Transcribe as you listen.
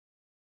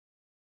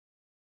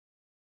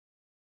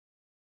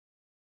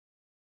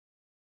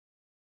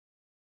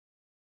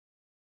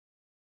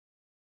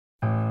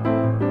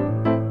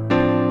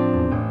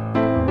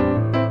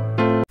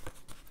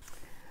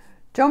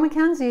Joe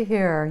Mackenzie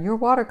here, your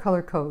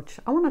watercolor coach.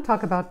 I want to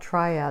talk about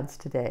triads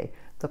today,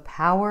 the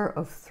power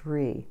of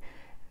three.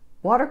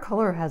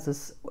 Watercolor has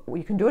this,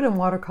 you can do it in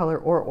watercolor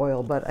or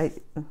oil, but I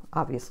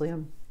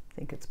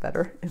think it's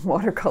better in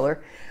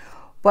watercolor.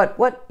 But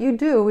what you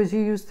do is you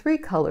use three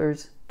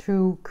colors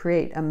to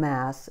create a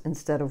mass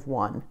instead of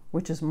one,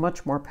 which is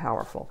much more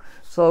powerful.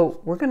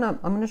 So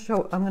I'm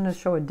gonna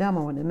show a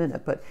demo in a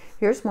minute, but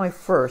here's my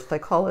first. I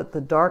call it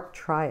the dark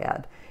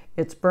triad.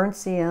 It's burnt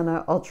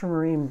sienna,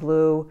 ultramarine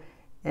blue,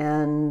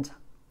 and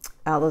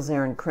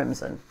alizarin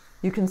crimson.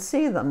 You can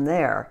see them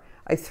there.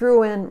 I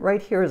threw in,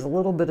 right here is a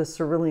little bit of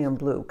cerulean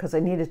blue because I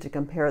needed to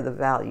compare the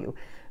value.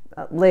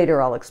 Later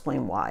I'll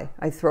explain why.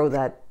 I throw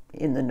that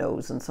in the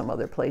nose and some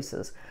other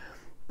places.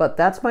 But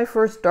that's my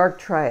first dark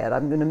triad.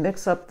 I'm going to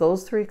mix up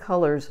those three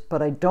colors,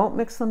 but I don't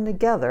mix them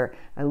together.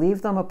 I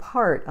leave them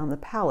apart on the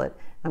palette.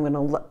 I'm going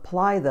to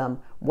apply them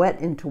wet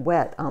into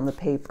wet on the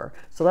paper.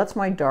 So that's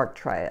my dark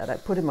triad. I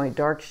put in my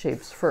dark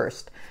shapes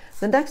first.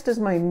 The next is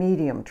my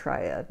medium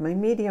triad. My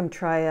medium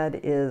triad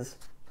is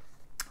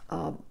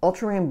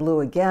ultramarine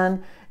blue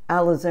again,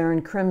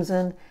 alizarin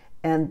crimson,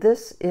 and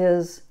this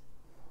is,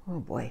 oh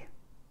boy,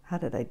 how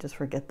did I just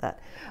forget that?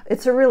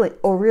 It's a really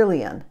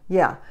Aurelian,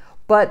 yeah,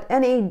 but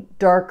any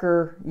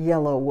darker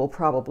yellow will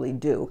probably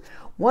do.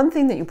 One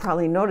thing that you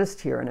probably noticed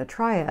here in a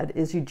triad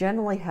is you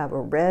generally have a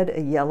red,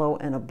 a yellow,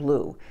 and a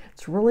blue.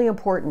 It's really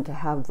important to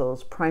have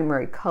those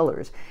primary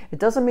colors. It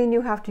doesn't mean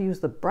you have to use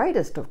the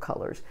brightest of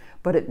colors,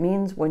 but it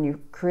means when you're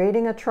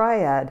creating a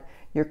triad,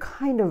 you're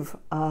kind of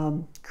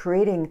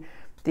creating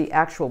the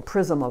actual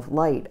prism of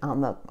light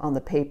on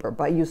the paper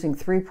by using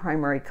three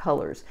primary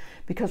colors.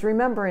 Because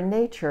remember, in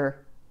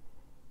nature,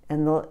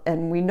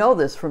 and we know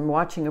this from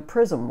watching a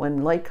prism,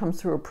 when light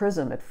comes through a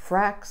prism, it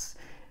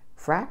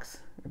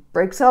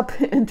breaks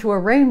up into a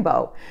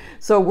rainbow.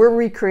 So we're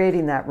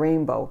recreating that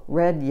rainbow,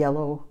 red,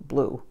 yellow,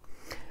 blue.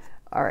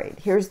 All right,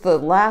 here's the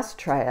last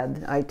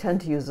triad. I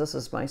tend to use this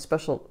as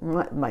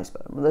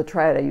the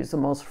triad I use the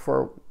most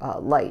for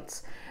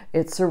lights.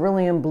 It's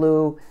cerulean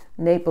blue,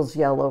 Naples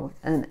yellow,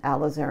 and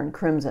alizarin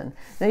crimson.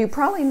 Now you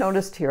probably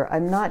noticed here,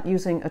 I'm not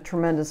using a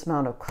tremendous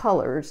amount of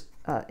colors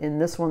in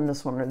this one,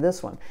 or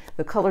this one.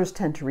 The colors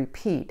tend to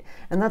repeat,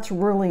 and that's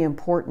really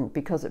important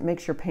because it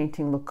makes your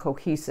painting look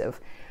cohesive.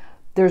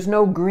 There's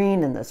no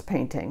green in this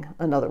painting,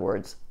 in other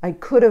words. I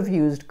could have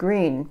used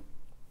green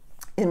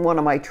in one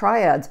of my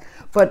triads,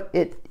 but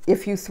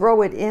if you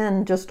throw it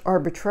in just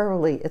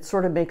arbitrarily, it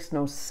sort of makes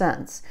no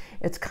sense.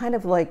 It's kind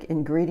of like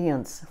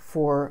ingredients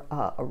for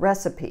a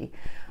recipe.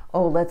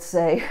 Oh, let's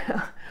say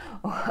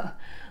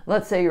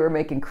you were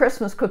making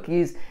Christmas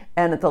cookies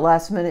and at the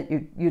last minute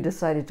you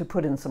decided to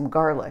put in some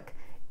garlic.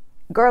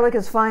 Garlic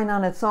is fine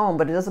on its own,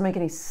 but it doesn't make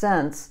any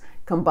sense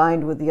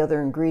combined with the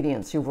other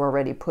ingredients you've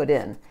already put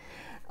in.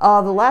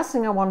 The last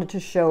thing I wanted to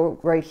show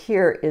right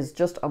here is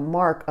just a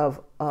mark of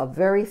a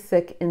very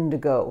thick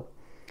indigo.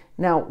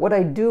 Now, what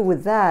I do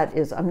with that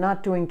is I'm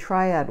not doing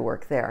triad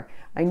work there.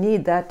 I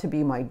need that to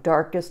be my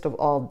darkest of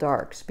all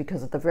darks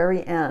because at the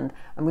very end,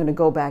 I'm going to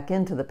go back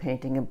into the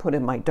painting and put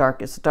in my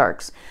darkest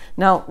darks.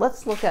 Now,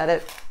 let's look at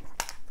it.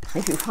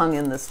 If you've hung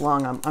in this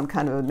long, I'm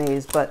kind of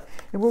amazed, but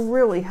it will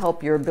really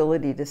help your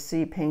ability to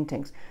see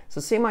paintings.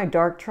 So see, my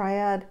dark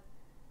triad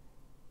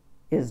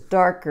is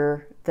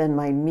darker than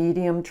my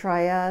medium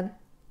triad,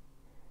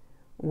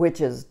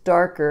 which is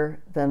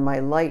darker than my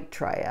light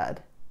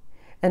triad.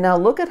 And now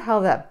look at how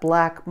that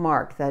black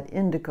mark, that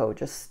indigo,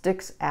 just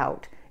sticks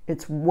out.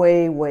 It's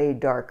way, way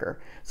darker.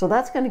 So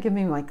that's going to give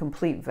me my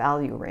complete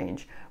value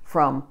range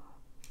from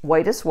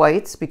whitest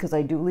whites, because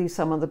I do leave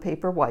some of the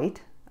paper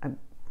white.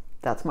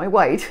 That's my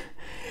white.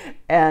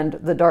 And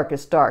the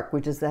darkest dark,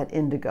 which is that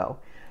indigo.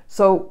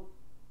 So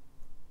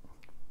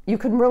you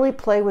can really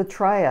play with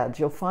triads.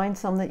 You'll find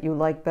some that you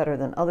like better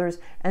than others.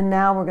 And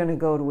now we're going to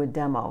go to a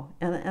demo.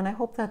 And I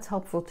hope that's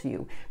helpful to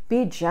you.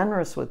 Be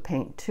generous with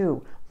paint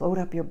too. Load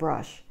up your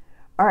brush.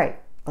 All right,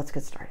 let's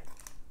get started.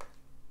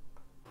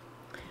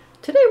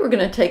 Today we're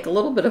going to take a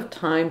little bit of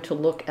time to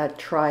look at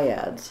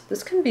triads.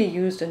 This can be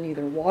used in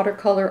either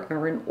watercolor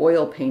or in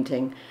oil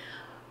painting.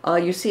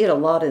 You see it a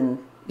lot in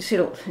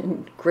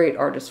great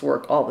artists'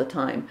 work all the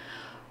time.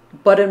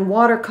 But in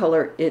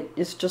watercolor, it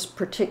is just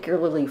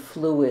particularly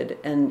fluid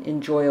and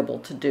enjoyable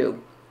to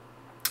do.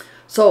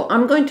 So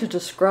I'm going to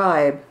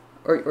describe,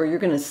 or you're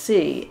going to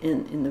see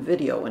in the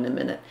video in a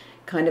minute,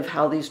 kind of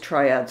how these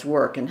triads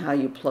work and how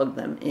you plug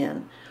them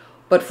in.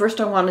 But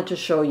first I wanted to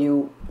show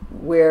you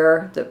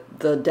where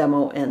the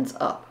demo ends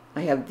up.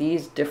 I have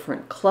these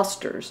different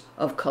clusters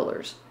of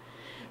colors.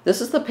 This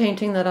is the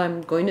painting that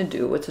I'm going to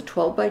do. It's a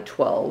 12 by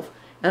 12,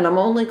 and I'm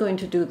only going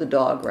to do the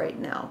dog right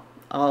now.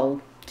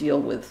 I'll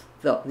deal with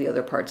the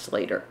other parts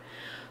later.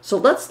 So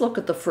let's look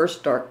at the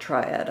first dark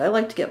triad. I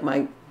like to get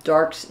my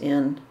darks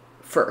in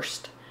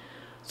first.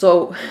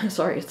 So,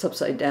 sorry, it's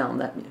upside down.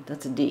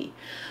 That's a D.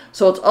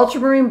 So it's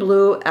ultramarine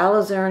blue,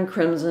 alizarin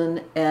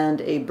crimson,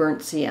 and a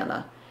burnt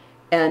sienna.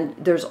 And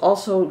there's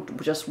also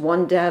just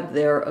one dab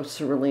there of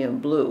cerulean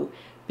blue,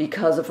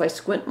 because if I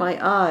squint my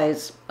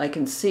eyes, I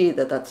can see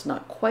that that's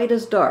not quite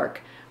as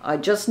dark, I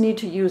just need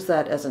to use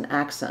that as an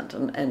accent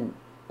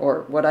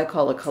or what I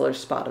call a color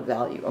spot of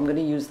value. I'm going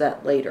to use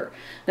that later.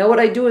 Now what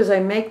I do is I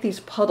make these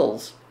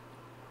puddles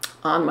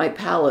on my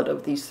palette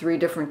of these 3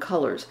 different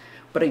colors,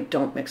 but I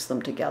don't mix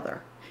them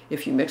together.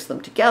 If you mix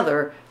them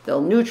together,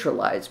 they'll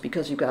neutralize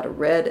because you've got a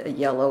red, a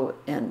yellow,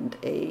 and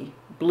a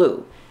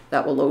blue.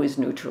 That will always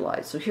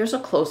neutralize. So here's a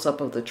close-up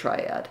of the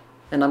triad,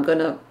 and I'm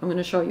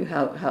gonna show you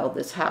how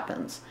this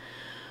happens.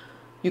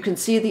 You can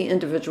see the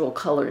individual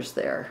colors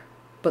there,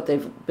 but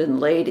they've been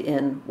laid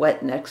in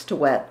wet next to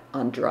wet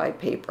on dry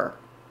paper.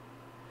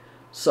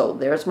 So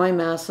there's my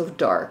mass of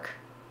dark.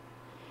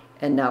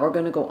 And now we're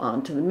going to go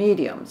on to the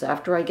mediums.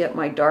 After I get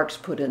my darks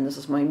put in, this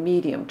is my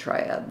medium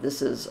triad. This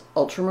is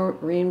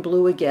ultramarine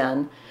blue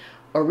again,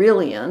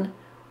 Aurelian,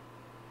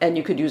 and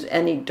you could use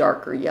any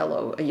darker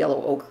yellow. A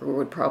yellow ochre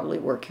would probably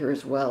work here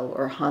as well,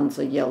 or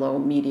Hansa yellow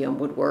medium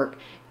would work.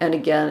 And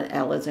again,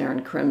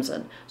 alizarin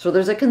crimson. So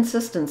there's a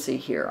consistency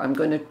here. I'm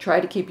going to try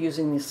to keep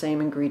using the same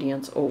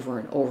ingredients over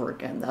and over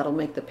again. That'll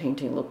make the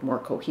painting look more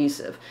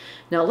cohesive.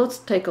 Now let's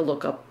take a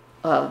look up,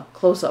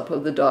 close-up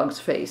of the dog's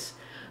face.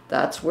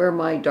 That's where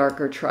my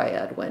darker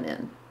triad went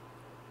in.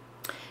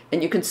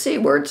 And you can see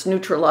where it's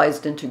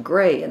neutralized into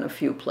gray in a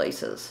few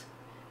places.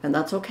 And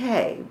that's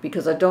okay,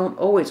 because I don't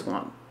always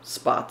want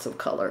spots of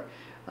color.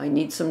 I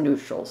need some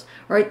neutrals.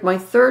 All right, my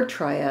third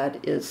triad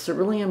is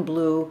cerulean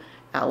blue,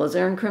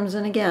 alizarin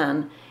crimson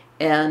again,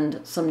 and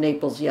some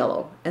Naples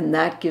yellow. And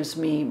that gives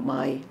me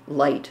my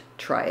light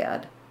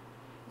triad.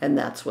 And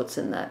that's what's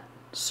in that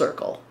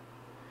circle.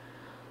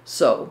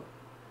 So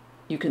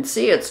you can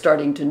see it's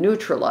starting to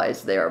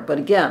neutralize there, but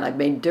again, I've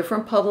made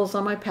different puddles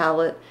on my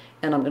palette,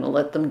 and I'm going to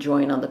let them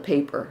join on the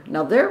paper.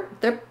 Now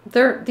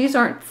these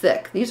aren't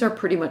thick; these are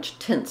pretty much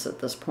tints at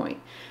this point,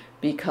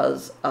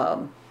 because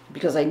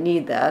I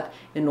need that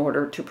in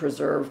order to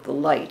preserve the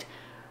light,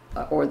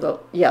 or the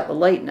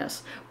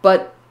lightness.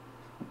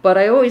 But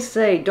I always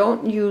say,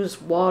 don't use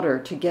water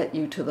to get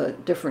you to the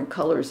different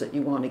colors that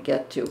you want to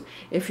get to.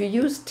 If you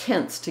use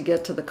tints to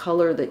get to the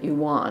color that you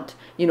want,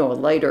 you know, a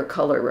lighter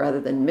color rather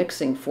than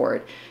mixing for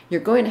it, you're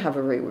going to have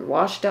a very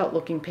washed out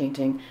looking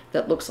painting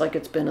that looks like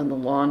it's been in the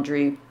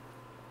laundry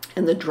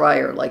and the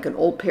dryer, like an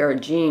old pair of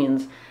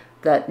jeans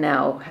that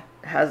now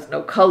has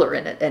no color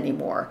in it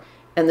anymore.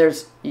 And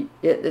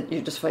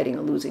you're just fighting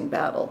a losing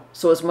battle.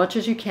 So as much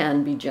as you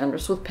can, be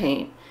generous with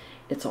paint.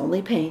 It's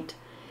only paint,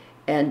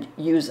 and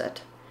use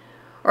it.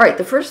 All right,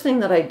 the first thing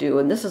that I do,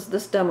 and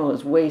this demo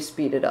is way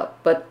speeded up,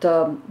 but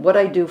what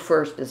I do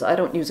first is I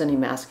don't use any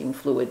masking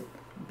fluid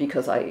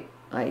because I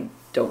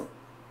don't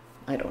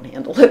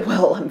handle it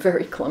well. I'm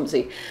very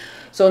clumsy.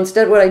 So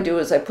instead what I do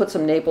is I put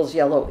some Naples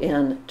yellow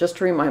in just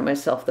to remind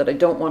myself that I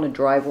don't want to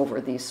drive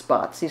over these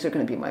spots. These are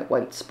going to be my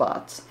white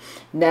spots.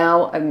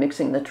 Now I'm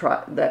mixing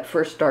that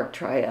first dark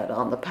triad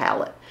on the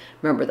palette.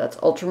 Remember, that's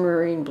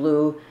ultramarine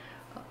blue,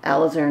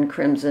 alizarin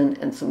crimson,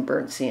 and some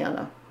burnt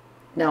sienna.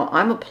 Now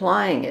I'm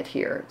applying it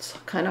here. It's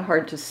kind of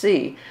hard to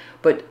see,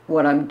 but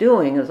what I'm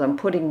doing is I'm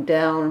putting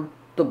down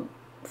the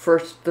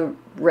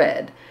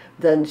red,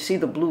 then see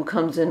the blue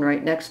comes in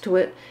right next to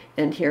it,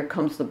 and here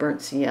comes the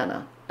burnt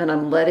sienna, and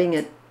I'm letting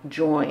it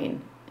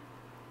join.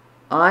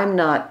 I'm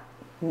not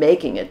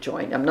making it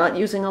join. I'm not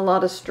using a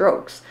lot of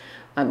strokes.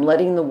 I'm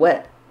letting the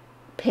wet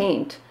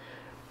paint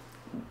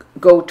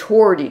go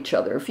toward each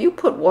other. If you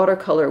put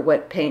watercolor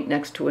wet paint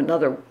next to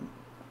another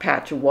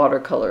patch of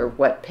watercolor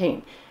wet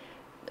paint,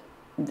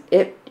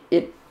 it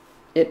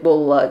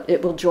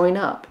will join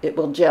up. It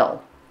will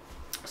gel.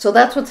 So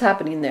that's what's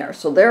happening there.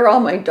 So there are all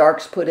my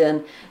darks put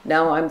in.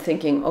 Now I'm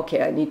thinking,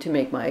 okay, I need to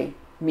make my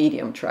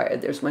medium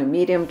triad. There's my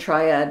medium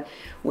triad,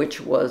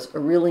 which was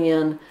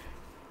Aurelian,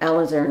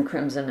 alizarin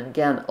crimson, and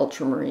again,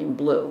 ultramarine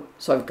blue.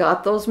 So I've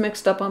got those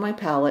mixed up on my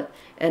palette,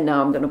 and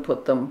now I'm going to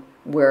put them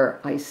where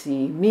I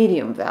see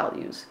medium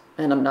values.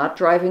 And I'm not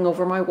driving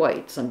over my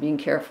whites. I'm being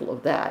careful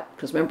of that,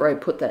 because remember I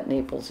put that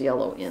Naples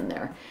yellow in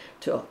there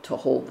to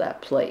hold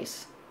that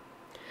place.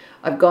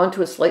 I've gone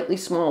to a slightly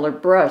smaller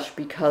brush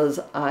because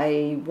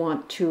I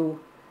want to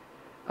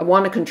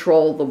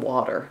control the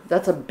water.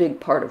 That's a big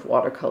part of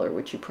watercolor,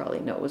 which you probably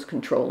know, is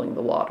controlling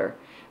the water.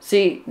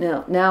 See,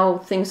 now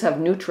things have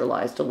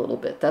neutralized a little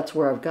bit. That's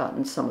where I've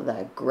gotten some of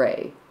that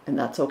gray, and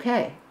that's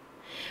okay.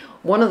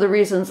 One of the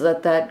reasons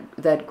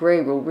that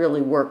gray will really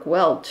work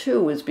well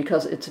too is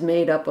because it's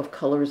made up of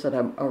colors that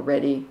I'm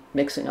already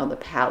mixing on the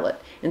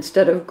palette.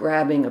 Instead of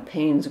grabbing a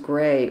Payne's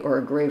gray or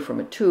a gray from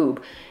a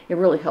tube, it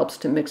really helps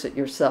to mix it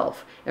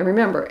yourself. And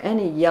remember,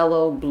 any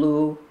yellow,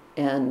 blue,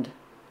 and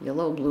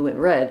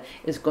red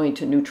is going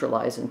to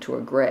neutralize into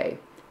a gray.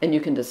 And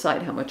you can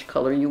decide how much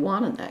color you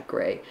want in that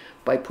gray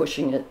by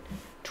pushing it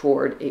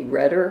toward a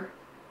redder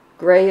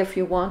gray if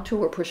you want to,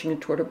 or pushing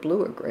it toward a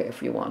bluer gray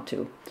if you want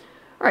to.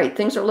 All right,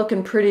 things are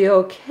looking pretty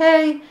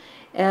okay,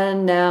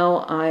 and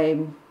now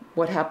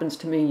what happens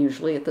to me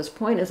usually at this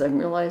point is I'm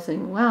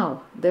realizing,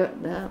 wow,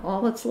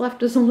 all that's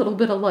left is a little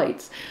bit of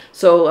lights.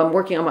 So I'm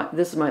working on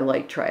this is my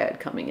light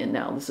triad coming in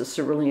now. This is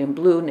cerulean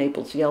blue,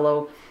 Naples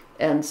yellow,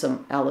 and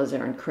some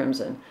alizarin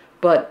crimson,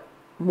 but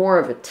more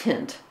of a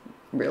tint,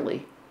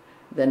 really,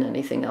 than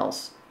anything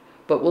else.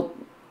 but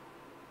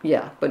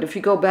but if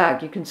you go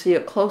back, you can see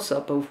a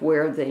close-up of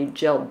where they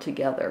gelled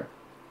together.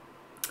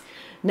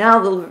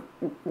 Now,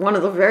 one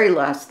of the very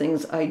last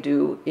things I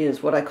do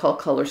is what I call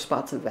color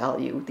spots of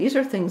value. These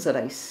are things that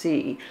I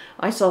see.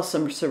 I saw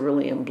some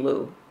cerulean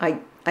blue.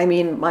 I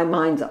mean, my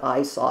mind's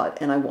eye saw it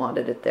and I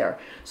wanted it there.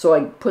 So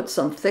I put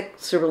some thick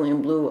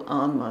cerulean blue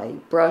on my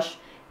brush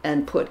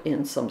and put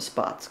in some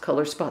spots,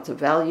 color spots of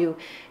value.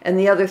 And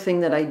the other thing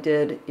that I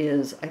did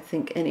is, I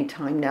think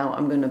anytime now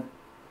I'm going to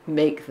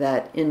make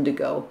that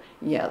indigo.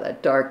 Yeah,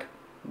 that dark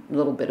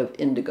little bit of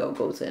indigo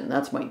goes in.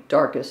 That's my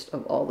darkest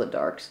of all the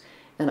darks.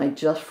 And I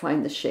just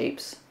find the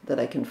shapes that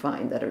I can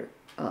find that are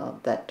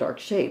that dark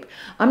shape.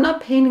 I'm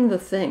not painting the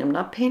thing. I'm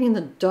not painting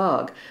the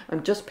dog.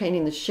 I'm just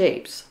painting the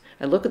shapes.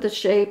 I look at the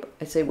shape.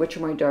 I say, which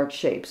are my dark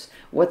shapes?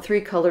 What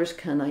 3 colors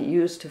can I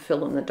use to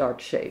fill in the dark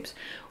shapes?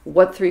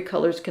 What 3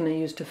 colors can I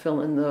use to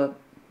fill in the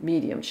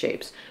medium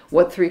shapes?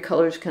 What 3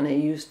 colors can I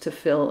use to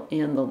fill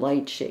in the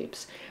light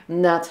shapes?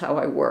 And that's how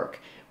I work.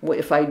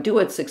 If I do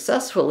it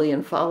successfully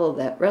and follow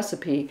that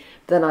recipe,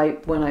 then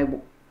when I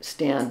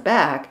stand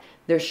back,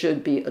 there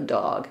should be a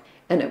dog,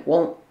 and it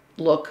won't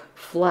look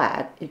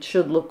flat. It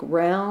should look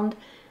round.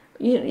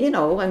 You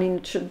know, I mean,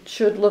 it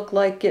should look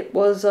like it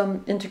was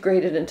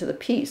integrated into the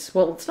piece.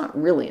 Well, it's not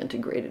really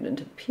integrated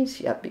into the piece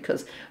yet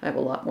because I have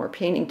a lot more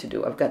painting to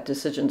do. I've got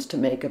decisions to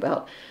make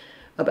about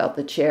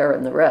the chair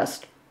and the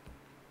rest.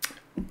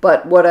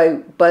 But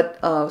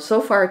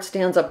so far it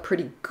stands up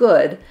pretty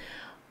good.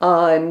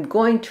 I'm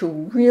going to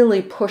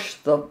really push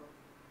the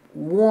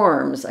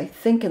warms, I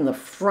think, in the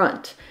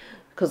front,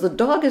 because the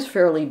dog is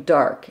fairly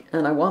dark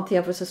and I want the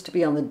emphasis to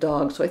be on the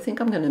dog. So I think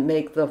I'm going to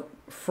make the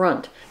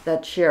front,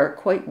 that chair,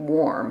 quite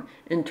warm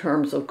in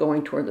terms of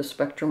going toward the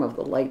spectrum of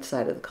the light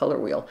side of the color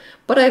wheel.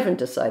 But I haven't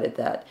decided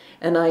that.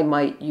 And I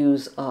might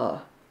use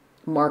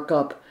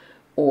markup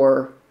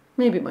or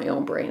maybe my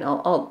own brain.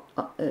 I'll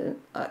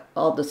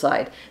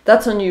decide.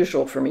 That's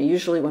unusual for me.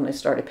 Usually when I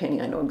started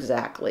painting, I know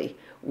exactly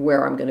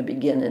where I'm going to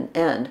begin and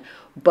end.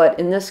 But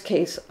in this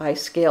case, I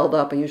scaled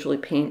up. I usually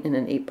paint in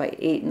an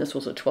 8x8, and this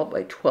was a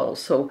 12x12.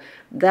 So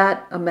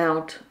that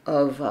amount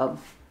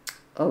of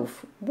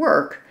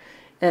work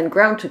and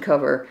ground to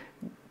cover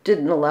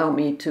didn't allow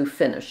me to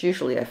finish.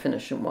 Usually I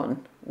finish in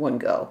one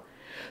go.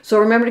 So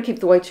remember to keep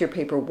the whites of your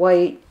paper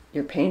white.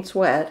 Your paint's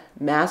wet.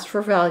 Mask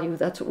for value.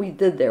 That's what we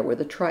did there with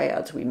the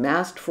triads. We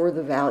masked for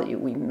the value.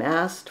 We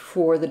masked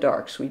for the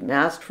darks. We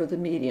masked for the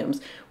mediums.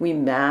 We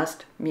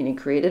masked, meaning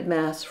created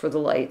masks for the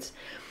lights.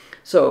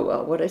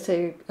 So what I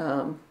say,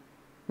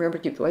 remember to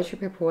keep the whites of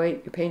your paper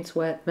white, your paint's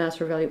wet, mask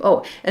for value.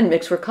 Oh, and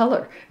mix for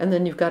color. And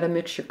then you've got to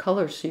mix your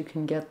colors so you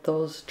can get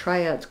those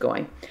triads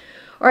going.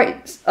 All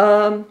right.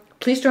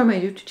 Please join my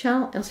YouTube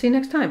channel. I'll see you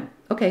next time.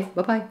 Okay.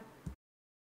 Bye-bye.